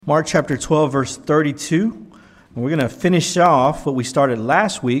Mark chapter 12, verse 32. And we're going to finish off what we started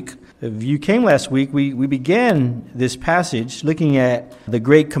last week. If you came last week, we began this passage looking at the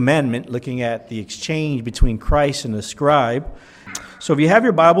great commandment, looking at the exchange between Christ and the scribe. So if you have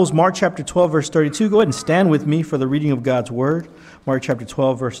your Bibles, Mark chapter 12, verse 32, go ahead and stand with me for the reading of God's word. Mark chapter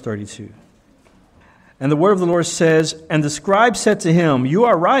 12, verse 32. And the word of the Lord says, "And the scribe said to him, 'You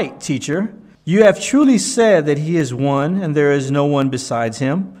are right, teacher. You have truly said that he is one, and there is no one besides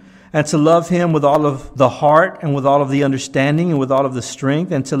him, and to love him with all of the heart, and with all of the understanding, and with all of the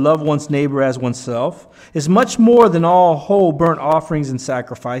strength, and to love one's neighbor as oneself, is much more than all whole burnt offerings and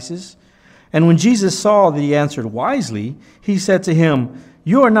sacrifices.' And when Jesus saw that he answered wisely, he said to him,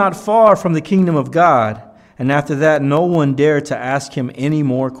 'You are not far from the kingdom of God.' And after that, no one dared to ask him any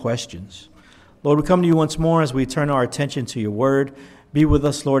more questions." Lord, we come to you once more as we turn our attention to your word. Be with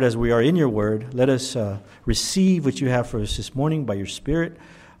us, Lord, as we are in your word. Let us receive what you have for us this morning by your Spirit.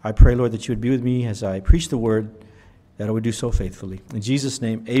 I pray, Lord, that you would be with me as I preach the word, that I would do so faithfully. In Jesus'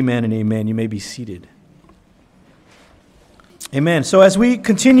 name, amen and amen. You may be seated. Amen. So as we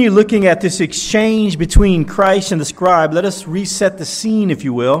continue looking at this exchange between Christ and the scribe, let us reset the scene, if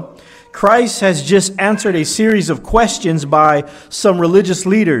you will. Christ has just answered a series of questions by some religious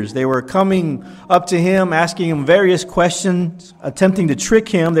leaders. They were coming up to him, asking him various questions, attempting to trick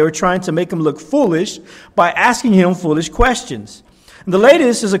him. They were trying to make him look foolish by asking him foolish questions. And the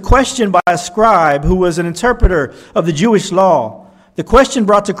latest is a question by a scribe who was an interpreter of the Jewish law. The question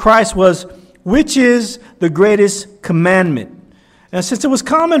brought to Christ was, "Which is the greatest commandment?" And since it was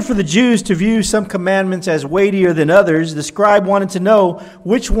common for the Jews to view some commandments as weightier than others, the scribe wanted to know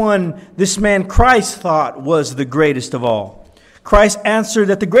which one this man Christ thought was the greatest of all. Christ answered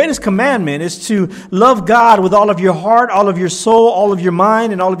that the greatest commandment is to love God with all of your heart, all of your soul, all of your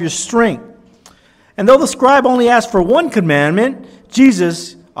mind, and all of your strength. And though the scribe only asked for one commandment,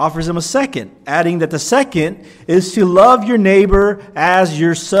 Jesus offers him a second, adding that the second is to love your neighbor as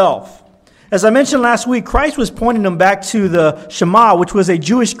yourself. As I mentioned last week, Christ was pointing them back to the Shema, which was a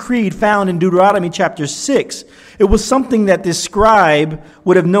Jewish creed found in Deuteronomy chapter 6. It was something that this scribe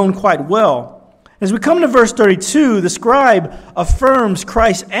would have known quite well. As we come to verse 32, the scribe affirms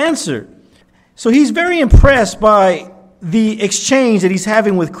Christ's answer. So he's very impressed by the exchange that he's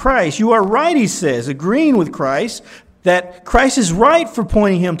having with Christ. "You are right," he says, agreeing with Christ, that Christ is right for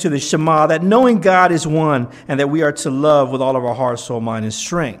pointing him to the Shema, that knowing God is one, and that we are to love with all of our heart, soul, mind, and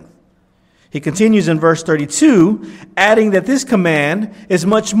strength. He continues in verse 32, adding that this command is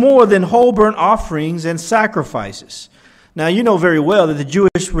much more than whole burnt offerings and sacrifices. Now, you know very well that the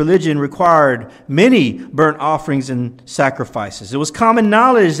Jewish religion required many burnt offerings and sacrifices. It was common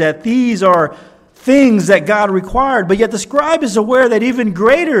knowledge that these are things that God required, but yet the scribe is aware that even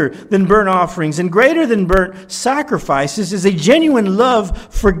greater than burnt offerings and greater than burnt sacrifices is a genuine love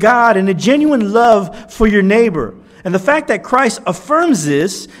for God and a genuine love for your neighbor. And the fact that Christ affirms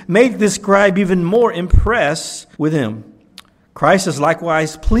this made the scribe even more impressed with him. Christ is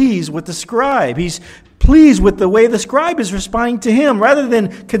likewise pleased with the scribe. He's pleased with the way the scribe is responding to him. Rather than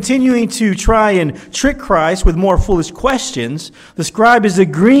continuing to try and trick Christ with more foolish questions, the scribe is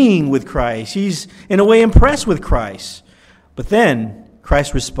agreeing with Christ. He's in a way impressed with Christ. But then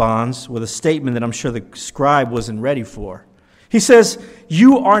Christ responds with a statement that I'm sure the scribe wasn't ready for. He says,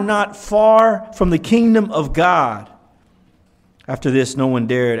 "You are not far from the kingdom of God." After this, no one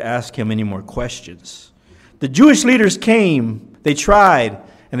dared ask him any more questions. The Jewish leaders came, they tried,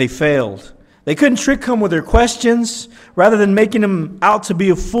 and they failed. They couldn't trick him with their questions. Rather than making him out to be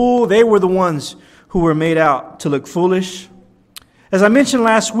a fool, they were the ones who were made out to look foolish. As I mentioned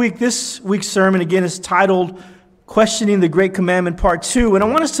last week, this week's sermon again is titled Questioning the Great Commandment Part 2. And I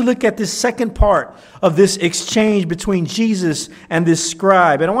want us to look at this second part of this exchange between Jesus and this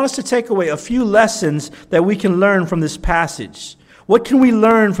scribe. And I want us to take away a few lessons that we can learn from this passage. What can we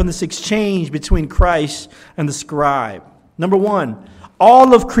learn from this exchange between Christ and the scribe? Number one,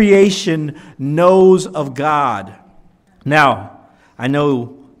 all of creation knows of God. Now, I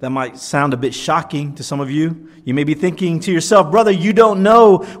know that might sound a bit shocking to some of you. You may be thinking to yourself, "Brother, you don't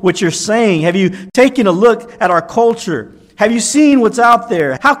know what you're saying. Have you taken a look at our culture? Have you seen what's out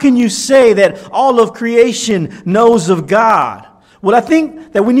there? How can you say that all of creation knows of God?" Well, I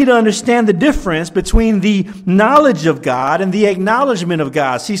think that we need to understand the difference between the knowledge of God and the acknowledgement of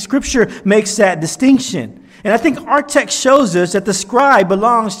God. See, Scripture makes that distinction. And I think our text shows us that the scribe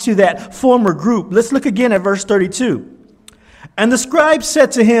belongs to that former group. Let's look again at verse 32. "And the scribe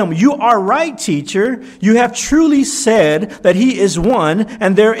said to him, 'You are right, teacher. You have truly said that he is one,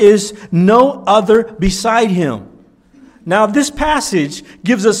 and there is no other beside him.'" Now, this passage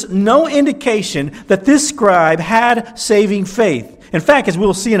gives us no indication that this scribe had saving faith. In fact, as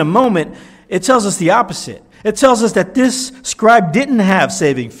we'll see in a moment, it tells us the opposite. It tells us that this scribe didn't have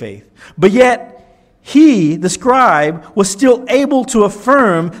saving faith, but yet he, the scribe, was still able to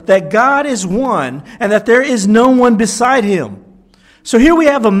affirm that God is one and that there is no one beside him. So here we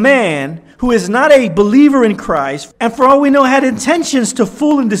have a man who is not a believer in Christ, and for all we know had intentions to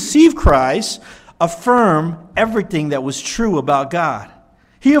fool and deceive Christ, affirm everything that was true about God.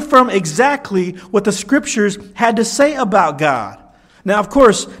 He affirmed exactly what the scriptures had to say about God. Now, of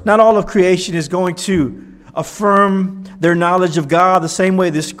course, not all of creation is going to affirm their knowledge of God the same way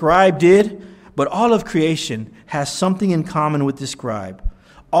this scribe did, but all of creation has something in common with this scribe.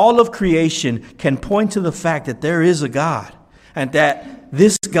 All of creation can point to the fact that there is a God and that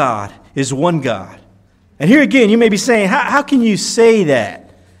this God is one God. And here again, you may be saying, how can you say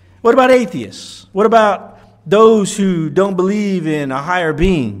that? What about atheists? What about those who don't believe in a higher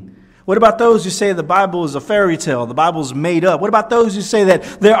being? What about those who say the Bible is a fairy tale, the Bible is made up? What about those who say that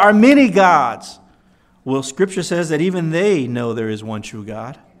there are many gods? Well, Scripture says that even they know there is one true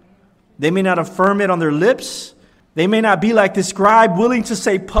God. They may not affirm it on their lips. They may not be like the scribe, willing to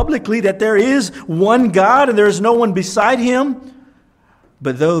say publicly that there is one God and there is no one beside him.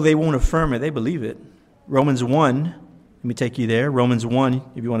 But though they won't affirm it, they believe it. Romans 1, let me take you there. Romans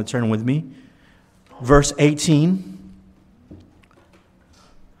 1, if you want to turn with me. Verse 18.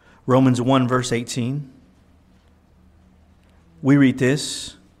 Romans 1, verse 18. We read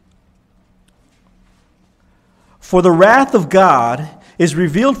this. For the wrath of God is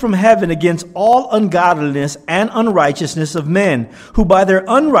revealed from heaven against all ungodliness and unrighteousness of men, who by their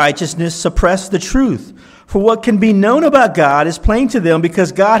unrighteousness suppress the truth. For what can be known about God is plain to them,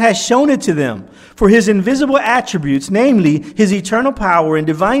 because God has shown it to them. For his invisible attributes, namely his eternal power and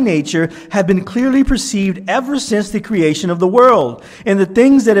divine nature, have been clearly perceived ever since the creation of the world, and the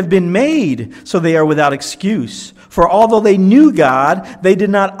things that have been made, so they are without excuse. For although they knew God, they did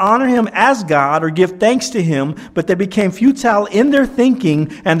not honor him as God or give thanks to him, but they became futile in their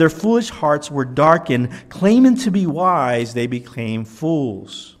thinking, and their foolish hearts were darkened. Claiming to be wise, they became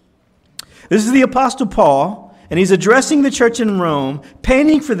fools. This is the Apostle Paul, and he's addressing the church in Rome,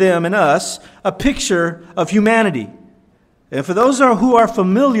 painting for them and us a picture of humanity. And for those who are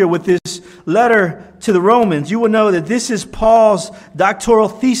familiar with this letter to the Romans, you will know that this is Paul's doctoral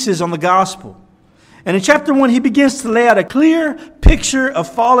thesis on the gospel. And in chapter 1, he begins to lay out a clear picture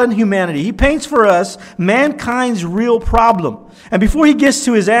of fallen humanity. He paints for us mankind's real problem. And before he gets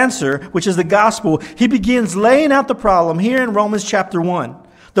to his answer, which is the gospel, he begins laying out the problem here in Romans chapter 1.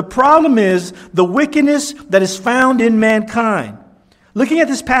 The problem is the wickedness that is found in mankind. Looking at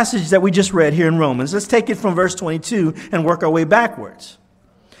this passage that we just read here in Romans, let's take it from verse 22 and work our way backwards.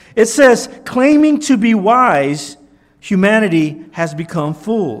 It says, claiming to be wise, humanity has become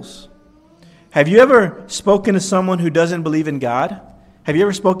fools. Have you ever spoken to someone who doesn't believe in God? Have you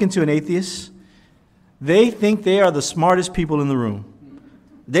ever spoken to an atheist? They think they are the smartest people in the room.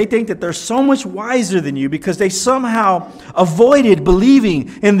 They think that they're so much wiser than you because they somehow avoided believing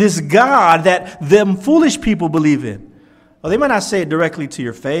in this God that them foolish people believe in. Well, they might not say it directly to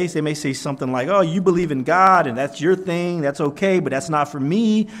your face. They may say something like, oh, you believe in God and that's your thing. That's okay, but that's not for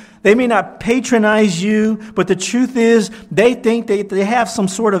me. They may not patronize you, but the truth is they think they have some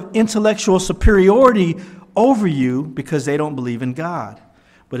sort of intellectual superiority over you because they don't believe in God.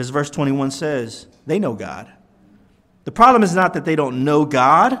 But as verse 21 says, they know God. The problem is not that they don't know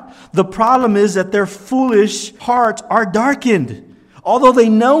God. The problem is that their foolish hearts are darkened. Although they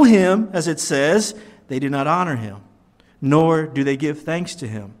know him, as it says, they do not honor him, nor do they give thanks to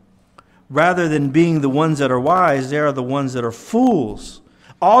him. Rather than being the ones that are wise, they are the ones that are fools.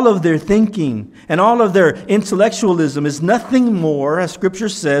 All of their thinking and all of their intellectualism is nothing more, as Scripture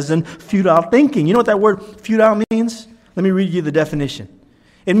says, than futile thinking. You know what that word futile means? Let me read you the definition.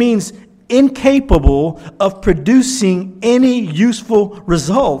 It means incapable of producing any useful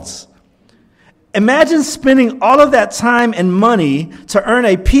results. Imagine spending all of that time and money to earn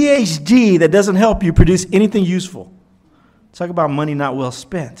a PhD that doesn't help you produce anything useful. Talk about money not well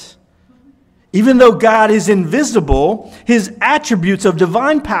spent. Even though God is invisible, his attributes of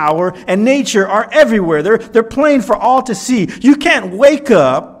divine power and nature are everywhere. They're plain for all to see. You can't wake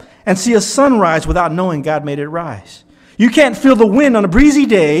up and see a sunrise without knowing God made it rise. You can't feel the wind on a breezy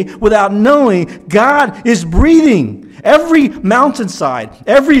day without knowing God is breathing. Every mountainside,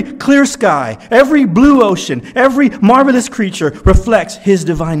 every clear sky, every blue ocean, every marvelous creature reflects his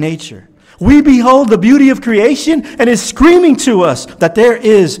divine nature. We behold the beauty of creation and is screaming to us that there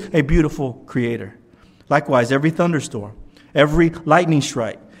is a beautiful creator. Likewise, every thunderstorm, every lightning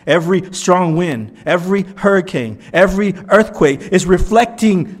strike, Every strong wind, every hurricane, every earthquake is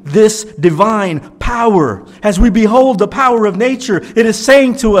reflecting this divine power. As we behold the power of nature, it is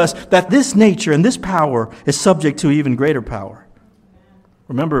saying to us that this nature and this power is subject to even greater power.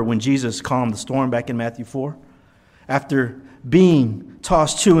 Remember when Jesus calmed the storm back in Matthew 4? After being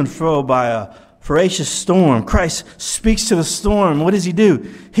tossed to and fro by a voracious storm, Christ speaks to the storm. What does he do?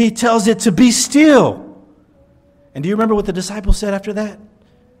 He tells it to be still. And do you remember what the disciples said after that?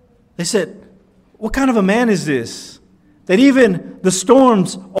 They said, what kind of a man is this, that even the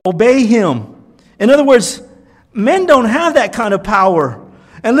storms obey him? In other words, men don't have that kind of power.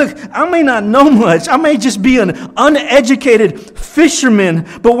 And look, I may not know much. I may just be an uneducated fisherman.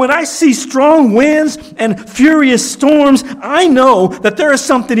 But when I see strong winds and furious storms, I know that there is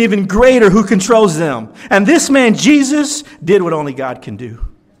something even greater who controls them. And this man, Jesus, did what only God can do.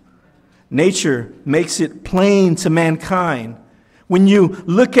 Nature makes it plain to mankind. When you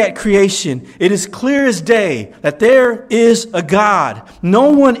look at creation, it is clear as day that there is a God. No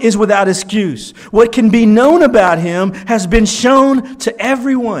one is without excuse. What can be known about him has been shown to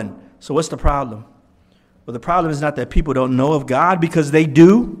everyone. So what's the problem? Well, the problem is not that people don't know of God, because they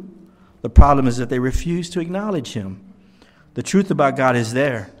do. The problem is that they refuse to acknowledge him. The truth about God is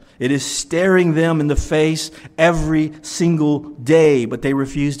there. It is staring them in the face every single day, but they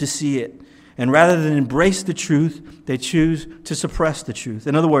refuse to see it. And rather than embrace the truth, they choose to suppress the truth.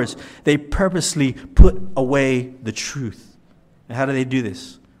 In other words, they purposely put away the truth. And how do they do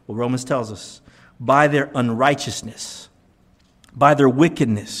this? Well, Romans tells us, by their unrighteousness, by their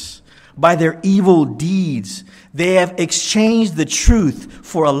wickedness, by their evil deeds, they have exchanged the truth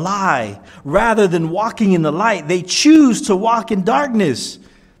for a lie. Rather than walking in the light, they choose to walk in darkness.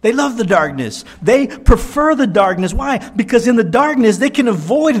 They love the darkness. They prefer the darkness. Why? Because in the darkness, they can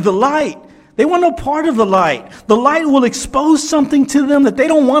avoid the light. They want no part of the light. The light will expose something to them that they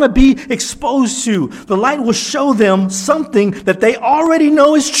don't want to be exposed to. The light will show them something that they already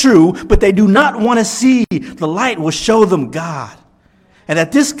know is true, but they do not want to see. The light will show them God. And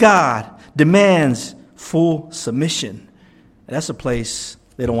that this God demands full submission. And that's a place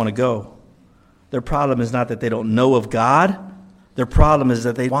they don't want to go. Their problem is not that they don't know of God. Their problem is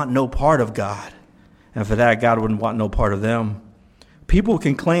that they want no part of God. And for that, God wouldn't want no part of them. People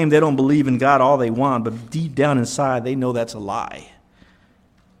can claim they don't believe in God all they want, but deep down inside, they know that's a lie.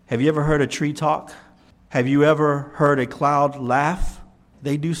 Have you ever heard a tree talk? Have you ever heard a cloud laugh?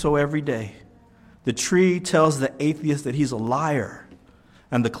 They do so every day. The tree tells the atheist that he's a liar,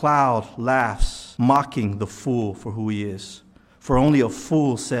 and the cloud laughs, mocking the fool for who he is. For only a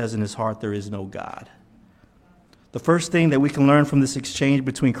fool says in his heart there is no God. The first thing that we can learn from this exchange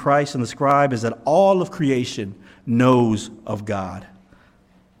between Christ and the scribe is that all of creation knows of God.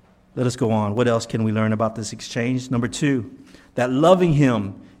 Let us go on. What else can we learn about this exchange? Number 2, that loving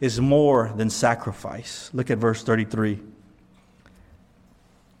him is more than sacrifice. Look at verse 33.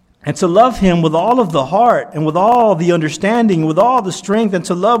 And to love him with all of the heart and with all the understanding, with all the strength, and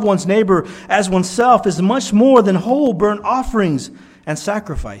to love one's neighbor as oneself is much more than whole burnt offerings and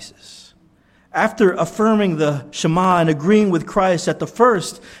sacrifices. After affirming the Shema and agreeing with Christ that the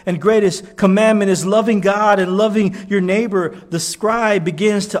first and greatest commandment is loving God and loving your neighbor, the scribe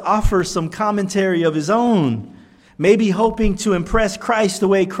begins to offer some commentary of his own. Maybe hoping to impress Christ the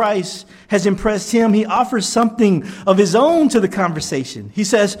way Christ has impressed him, he offers something of his own to the conversation. He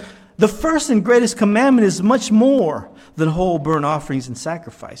says, the first and greatest commandment is much more than whole burnt offerings and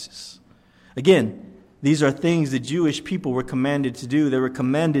sacrifices. Again, these are things the Jewish people were commanded to do. They were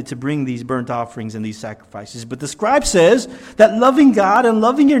commanded to bring these burnt offerings and these sacrifices. But the scribe says that loving God and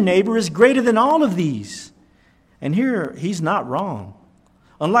loving your neighbor is greater than all of these. And here, he's not wrong.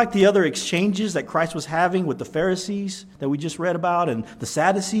 Unlike the other exchanges that Christ was having with the Pharisees that we just read about and the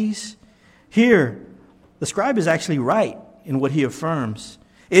Sadducees, here, the scribe is actually right in what he affirms.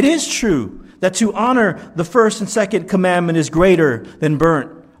 It is true that to honor the first and second commandment is greater than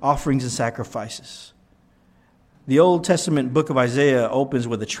burnt offerings and sacrifices. The Old Testament book of Isaiah opens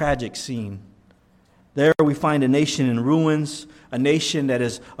with a tragic scene. There we find a nation in ruins, a nation that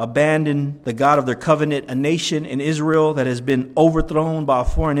has abandoned the God of their covenant, a nation in Israel that has been overthrown by a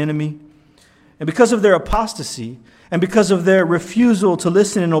foreign enemy. And because of their apostasy and because of their refusal to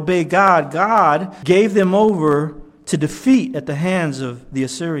listen and obey God, God gave them over to defeat at the hands of the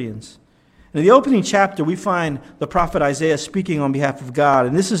Assyrians. In the opening chapter, we find the prophet Isaiah speaking on behalf of God.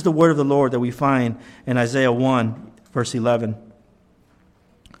 And this is the word of the Lord that we find in Isaiah 1, verse 11.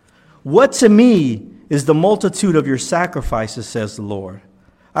 What to me is the multitude of your sacrifices, says the Lord.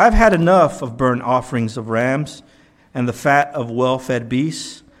 I've had enough of burnt offerings of rams and the fat of well-fed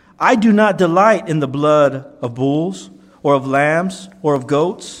beasts. I do not delight in the blood of bulls or of lambs, or of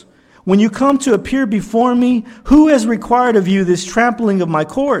goats? When you come to appear before me, who has required of you this trampling of my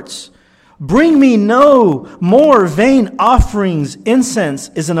courts? Bring me no more vain offerings. Incense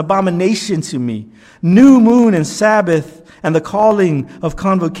is an abomination to me. New moon and Sabbath and the calling of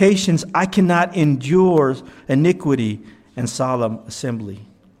convocations, I cannot endure iniquity and solemn assembly.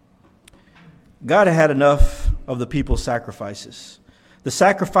 God had enough of the people's sacrifices. The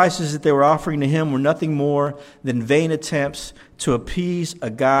sacrifices that they were offering to him were nothing more than vain attempts to appease a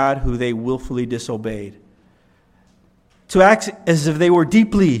God who they willfully disobeyed. To act as if they were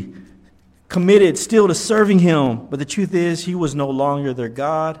deeply committed still to serving him. But the truth is, he was no longer their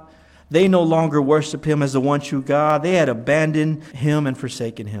God. They no longer worshiped him as the one true God. They had abandoned him and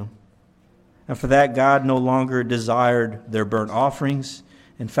forsaken him. And for that, God no longer desired their burnt offerings.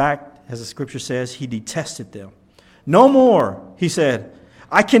 In fact, as the scripture says, he detested them. No more, he said,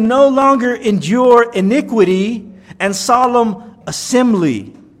 I can no longer endure iniquity and solemn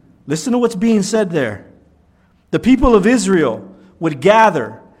assembly. Listen to what's being said there. The people of Israel would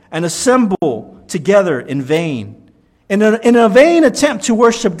gather and assemble together in vain, in a vain attempt to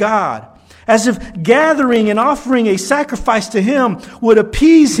worship God, as if gathering and offering a sacrifice to him would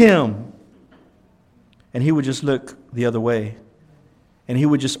appease him. And he would just look the other way, and he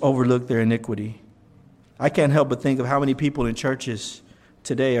would just overlook their iniquity. I can't help but think of how many people in churches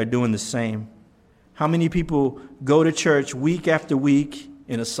today are doing the same. How many people go to church week after week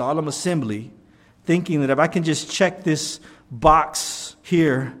in a solemn assembly thinking that if I can just check this box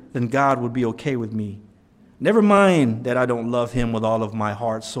here, then God would be okay with me. Never mind that I don't love him with all of my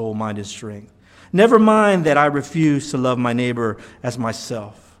heart, soul, mind, and strength. Never mind that I refuse to love my neighbor as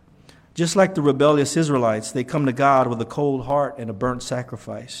myself. Just like the rebellious Israelites, they come to God with a cold heart and a burnt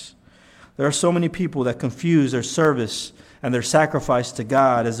sacrifice. There are so many people that confuse their service and their sacrifice to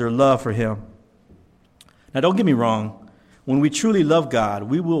God as their love for him. Now, don't get me wrong. When we truly love God,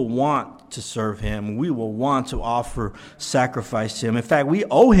 we will want to serve him. We will want to offer sacrifice to him. In fact, we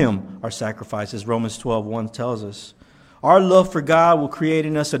owe him our sacrifice, as Romans 12:1 tells us. Our love for God will create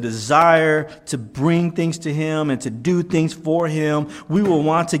in us a desire to bring things to him and to do things for him. We will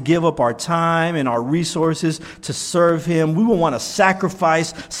want to give up our time and our resources to serve him. We will want to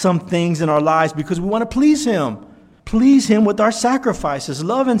sacrifice some things in our lives because we want to please him. Please him with our sacrifices.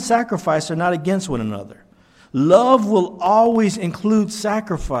 Love and sacrifice are not against one another. Love will always include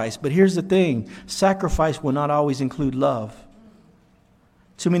sacrifice, but here's the thing. Sacrifice will not always include love.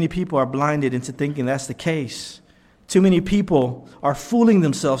 Too many people are blinded into thinking that's the case. Too many people are fooling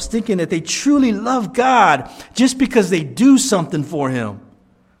themselves, thinking that they truly love God just because they do something for him.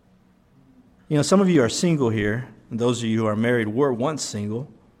 You know, some of you are single here, and those of you who are married were once single.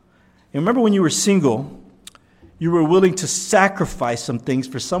 And remember when you were single, you were willing to sacrifice some things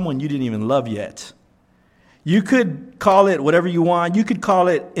for someone you didn't even love yet. You could call it whatever you want. You could call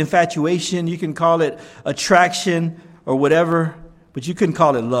it infatuation. You can call it attraction or whatever, but you couldn't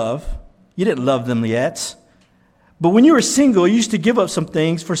call it love. You didn't love them yet. But when you were single, you used to give up some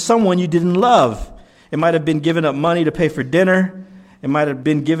things for someone you didn't love. It might have been giving up money to pay for dinner. It might have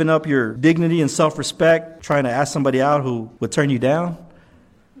been giving up your dignity and self-respect, trying to ask somebody out who would turn you down.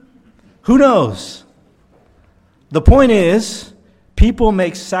 Who knows? The point is, people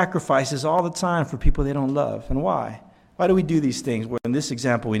make sacrifices all the time for people they don't love. And why? Why do we do these things? Well, in this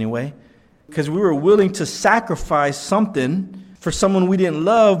example anyway, because we were willing to sacrifice something for someone we didn't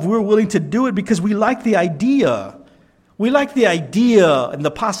love. We were willing to do it because we like the idea. We like the idea and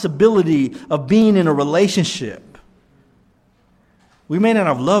the possibility of being in a relationship. We may not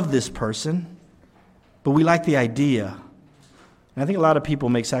have loved this person, but we like the idea. And I think a lot of people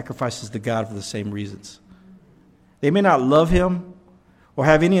make sacrifices to God for the same reasons. They may not love him or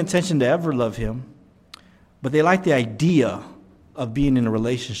have any intention to ever love him, but they like the idea of being in a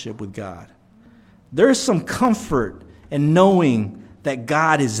relationship with God. There is some comfort in knowing that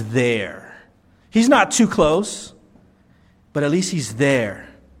God is there. He's not too close, but at least he's there.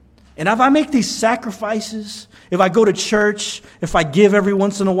 And if I make these sacrifices, if I go to church, if I give every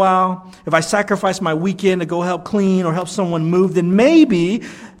once in a while, if I sacrifice my weekend to go help clean or help someone move, then maybe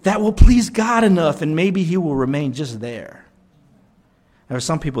that will please God enough and maybe he will remain just there. There are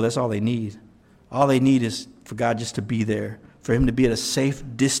some people, that's all they need. All they need is for God just to be there, for him to be at a safe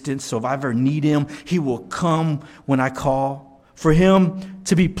distance. So if I ever need him, he will come when I call. For him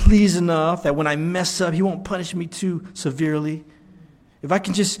to be pleased enough that when I mess up, he won't punish me too severely. If I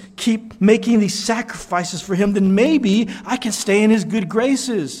can just keep making these sacrifices for him, then maybe I can stay in his good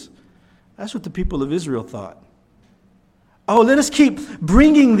graces. That's what the people of Israel thought. Oh, let us keep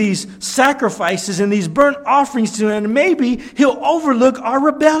bringing these sacrifices and these burnt offerings to him, and maybe he'll overlook our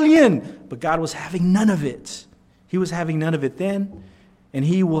rebellion. But God was having none of it. He was having none of it then, and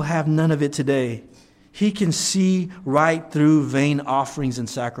he will have none of it today. He can see right through vain offerings and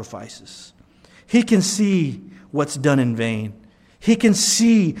sacrifices. He can see what's done in vain. He can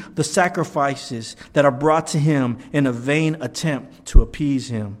see the sacrifices that are brought to him in a vain attempt to appease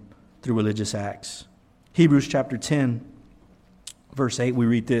him through religious acts. Hebrews chapter 10, verse 8, we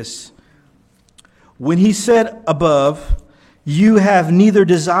read this. When he said above, you have neither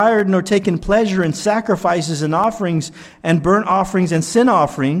desired nor taken pleasure in sacrifices and offerings and burnt offerings and sin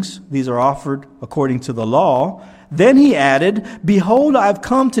offerings, these are offered according to the law. Then he added, behold, I have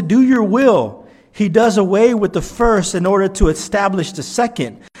come to do your will. He does away with the first in order to establish the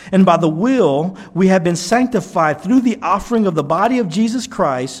second. And by the will, we have been sanctified through the offering of the body of Jesus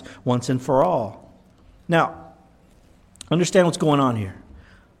Christ once and for all. Now, understand what's going on here.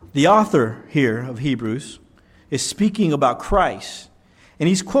 The author here of Hebrews is speaking about Christ. And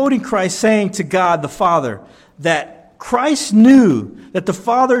he's quoting Christ saying to God the Father that Christ knew that the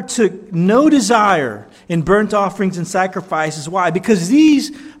Father took no desire in burnt offerings and sacrifices. Why? Because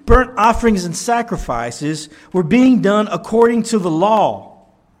these burnt offerings and sacrifices were being done according to the law.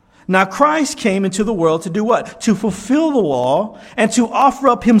 Now Christ came into the world to do what? To fulfill the law and to offer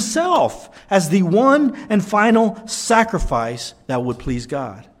up himself as the one and final sacrifice that would please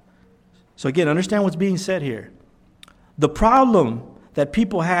God. So again, understand what's being said here. The problem that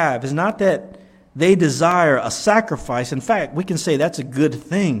people have is not that they desire a sacrifice. In fact, we can say that's a good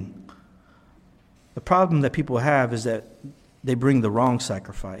thing. The problem that people have is that they bring the wrong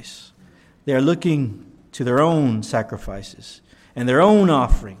sacrifice. They are looking to their own sacrifices and their own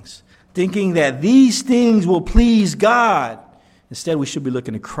offerings, thinking that these things will please God. Instead, we should be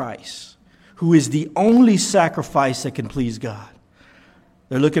looking to Christ, who is the only sacrifice that can please God.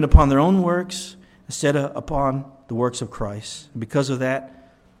 They're looking upon their own works instead of upon the works of Christ. And because of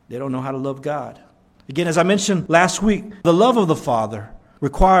that, they don't know how to love God. Again, as I mentioned last week, the love of the Father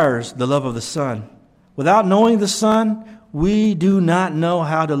requires the love of the Son. Without knowing the Son, we do not know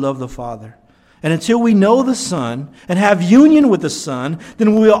how to love the Father. And until we know the Son and have union with the Son,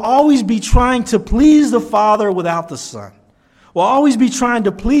 then we'll always be trying to please the Father without the Son. We'll always be trying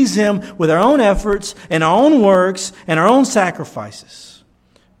to please him with our own efforts and our own works and our own sacrifices.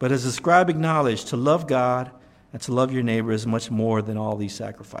 But as the scribe acknowledged, to love God and to love your neighbor is much more than all these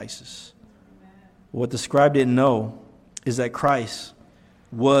sacrifices. What the scribe didn't know is that Christ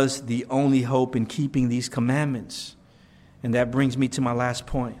was the only hope in keeping these commandments. And that brings me to my last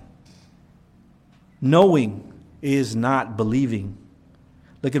point. Knowing is not believing.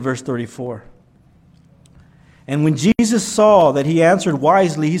 Look at verse 34. And when Jesus saw that he answered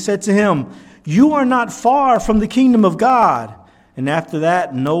wisely, he said to him, you are not far from the kingdom of God. And after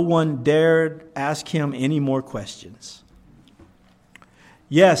that, no one dared ask him any more questions.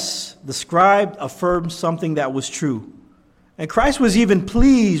 Yes, the scribe affirmed something that was true. And Christ was even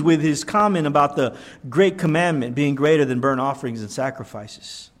pleased with his comment about the great commandment being greater than burnt offerings and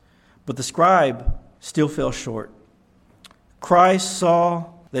sacrifices. But the scribe still fell short. Christ saw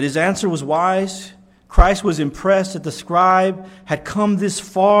that his answer was wise. Christ was impressed that the scribe had come this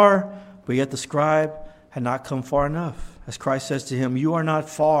far, but yet the scribe had not come far enough. As Christ says to him, you are not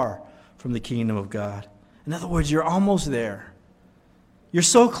far from the kingdom of God. In other words, you're almost there. You're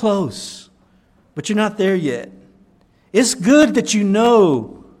so close, but you're not there yet. It's good that you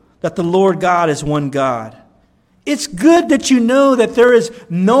know that the Lord God is one God. It's good that you know that there is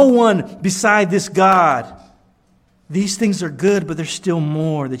no one beside this God. These things are good, but there's still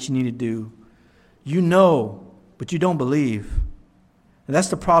more that you need to do. You know, but you don't believe. And that's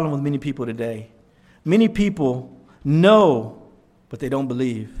the problem with many people today. Many people know, but they don't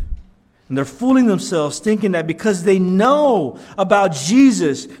believe. And they're fooling themselves thinking that because they know about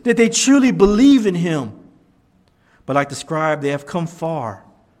Jesus, that they truly believe in him. But like the scribe, they have come far,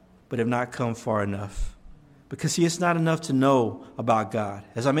 but have not come far enough. Because see, it's not enough to know about God.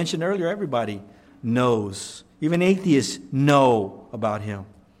 As I mentioned earlier, everybody knows. Even atheists know about him.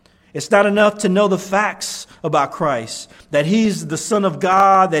 It's not enough to know the facts about Christ, that he's the Son of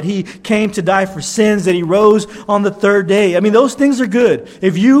God, that he came to die for sins, that he rose on the third day. I mean, those things are good.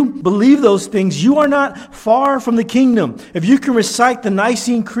 If you believe those things, you are not far from the kingdom. If you can recite the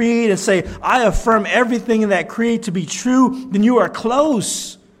Nicene Creed and say, I affirm everything in that creed to be true, then you are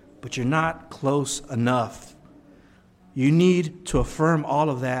close, but you're not close enough. You need to affirm all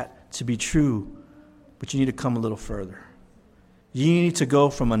of that to be true, but you need to come a little further. You need to go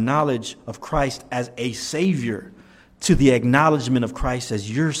from a knowledge of Christ as a Savior to the acknowledgement of Christ as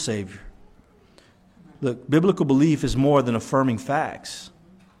your Savior. Look, biblical belief is more than affirming facts.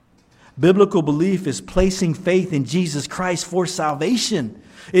 Biblical belief is placing faith in Jesus Christ for salvation.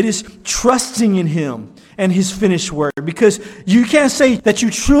 It is trusting in him and his finished work, because you can't say that you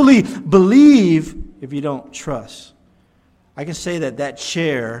truly believe if you don't trust. I can say that that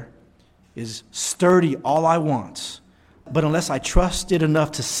chair is sturdy all I want, but unless I trust it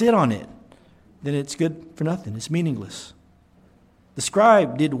enough to sit on it, then it's good for nothing. It's meaningless. The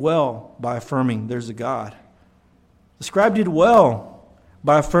scribe did well by affirming there's a God. The scribe did well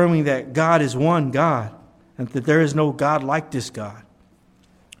by affirming that God is one God and that there is no God like this God.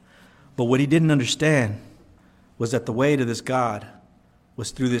 But what he didn't understand was that the way to this God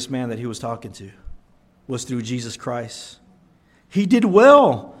was through this man that he was talking to, was through Jesus Christ. He did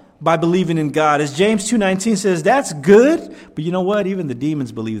well by believing in God. As James 2:19 says, that's good, but you know what? Even the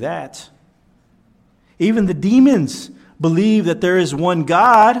demons believe that. Even the demons believe that there is one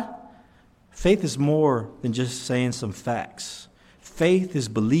God. Faith is more than just saying some facts. Faith is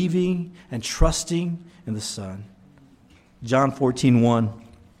believing and trusting in the Son. John 14:1.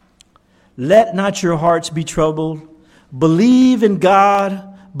 Let not your hearts be troubled. Believe in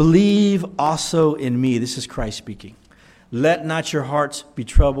God. Believe also in me. This is Christ speaking. Let not your hearts be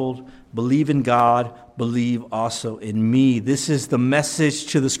troubled. Believe in God. Believe also in me. This is the message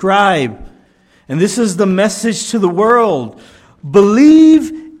to the scribe. And this is the message to the world. Believe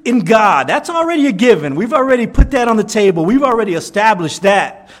in God. That's already a given. We've already put that on the table. We've already established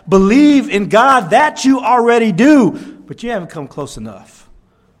that. Believe in God. That you already do. But you haven't come close enough.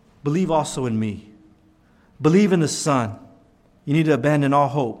 Believe also in me. Believe in the Son. You need to abandon all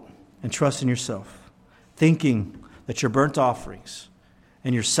hope and trust in yourself, thinking that your burnt offerings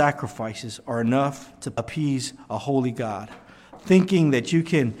and your sacrifices are enough to appease a holy God, thinking that you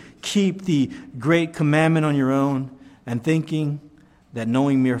can keep the great commandment on your own, and thinking that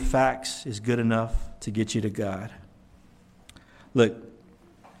knowing mere facts is good enough to get you to God. Look,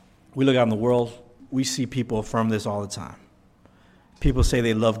 we look out in the world, we see people affirm this all the time. People say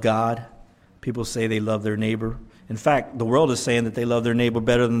they love God. People say they love their neighbor. In fact, the world is saying that they love their neighbor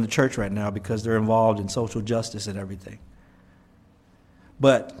better than the church right now because they're involved in social justice and everything.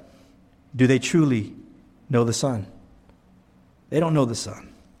 But do they truly know the Son? They don't know the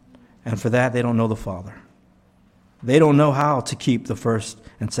Son. And for that, they don't know the Father. They don't know how to keep the first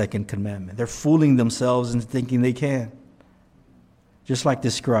and second commandment. They're fooling themselves into thinking they can. Just like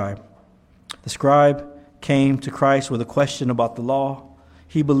this scribe. The scribe came to Christ with a question about the law.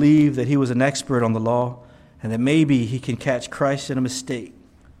 He believed that he was an expert on the law and that maybe he can catch Christ in a mistake.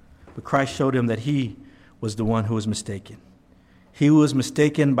 But Christ showed him that he was the one who was mistaken. He was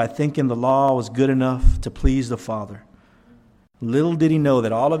mistaken by thinking the law was good enough to please the Father. Little did he know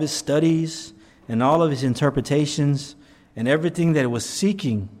that all of his studies and all of his interpretations and everything that he was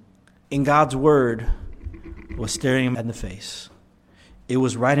seeking in God's Word was staring him in the face. It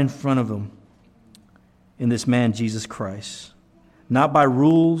was right in front of him in this man, Jesus Christ. Not by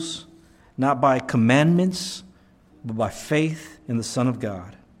rules, not by commandments, but by faith in the Son of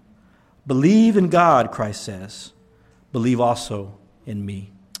God. Believe in God, Christ says. Believe also in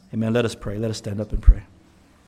me. Amen. Let us pray. Let us stand up and pray.